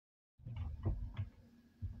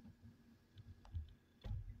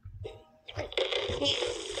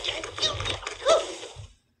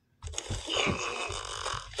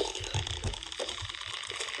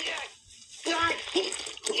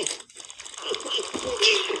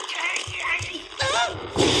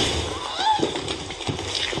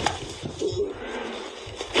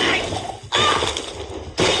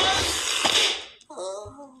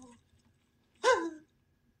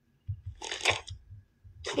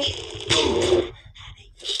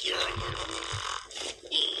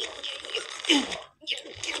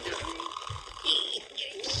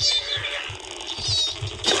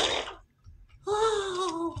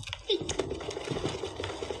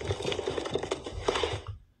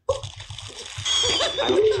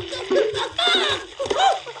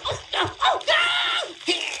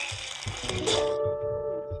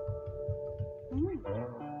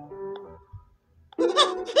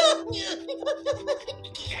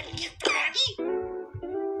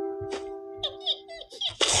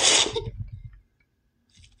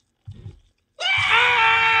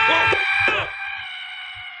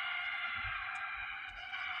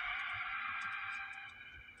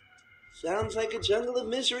Sounds like a jungle of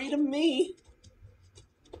misery to me.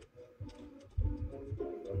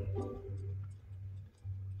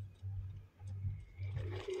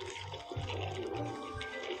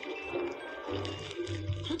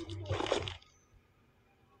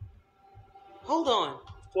 Hold on.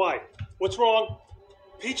 Why? What's wrong?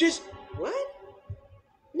 Peaches? What?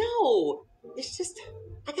 No. It's just,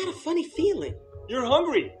 I got a funny feeling. You're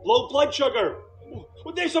hungry. Low blood sugar.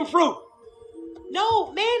 Well, there's some fruit.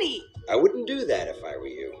 No, Manny. I wouldn't do that if I were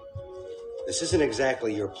you. This isn't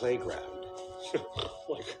exactly your playground.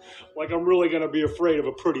 like I'm really going to be afraid of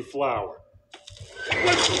a pretty flower.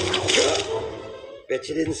 Bet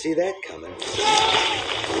you didn't see that coming.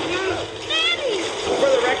 Manny! For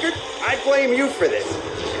the record, I blame you for this.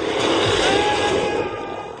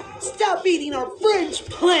 Stop eating our friend's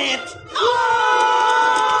plant!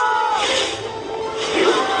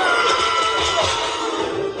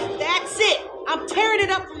 That's it! I'm tearing it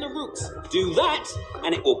up from the roots. Do that,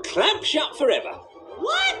 and it will clamp shut forever.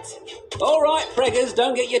 What? All right, preggers,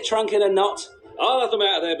 don't get your trunk in a knot. I'll have them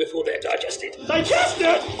out of there before they're digested.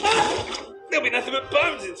 Digested? There'll be nothing but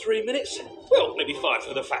bones in 3 minutes. Well, maybe 5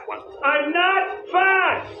 for the fat one. I'm not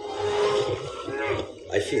fat!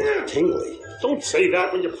 I feel tingly. Don't say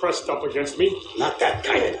that when you're pressed up against me. Not that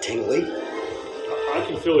kind of tingly. I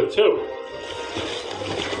can feel it too.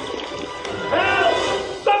 Help!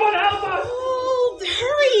 Someone help us! Oh,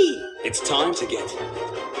 hurry! It's time to get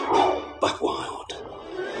buck wild.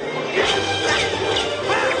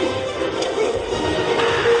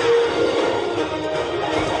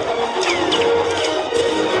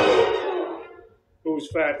 Who's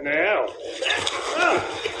fat now?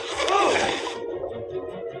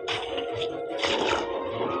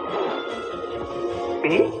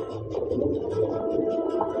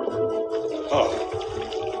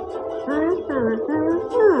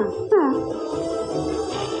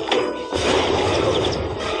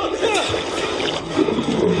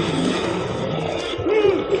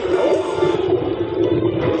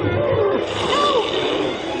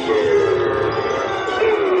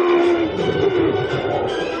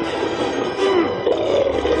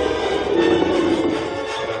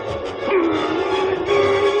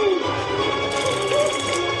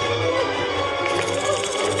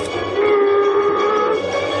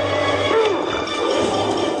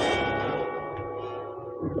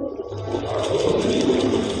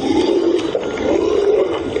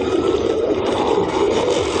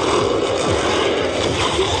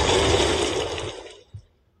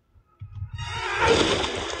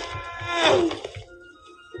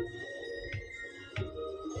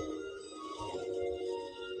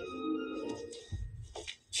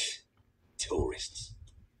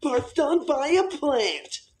 Barfed on by a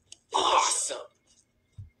plant. Awesome.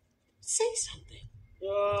 Say something.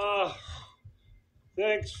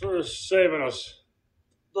 Thanks for saving us.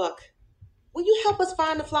 Buck, will you help us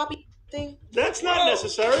find the floppy thing? That's not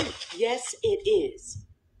necessary. Yes, it is.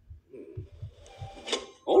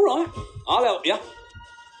 All right, I'll help you.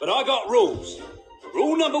 But I got rules.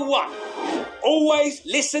 Rule number 1, always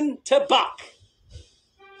listen to Buck.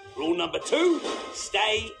 Rule number 2,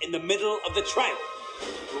 stay in the middle of the trail.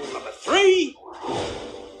 Rule number 3...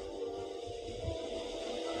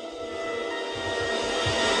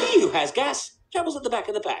 He who has gas travels at the back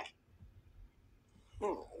of the pack.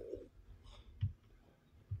 Come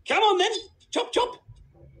on then, chop chop.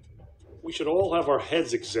 We should all have our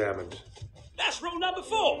heads examined. That's rule number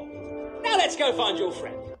 4. Now let's go find your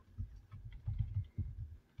friend.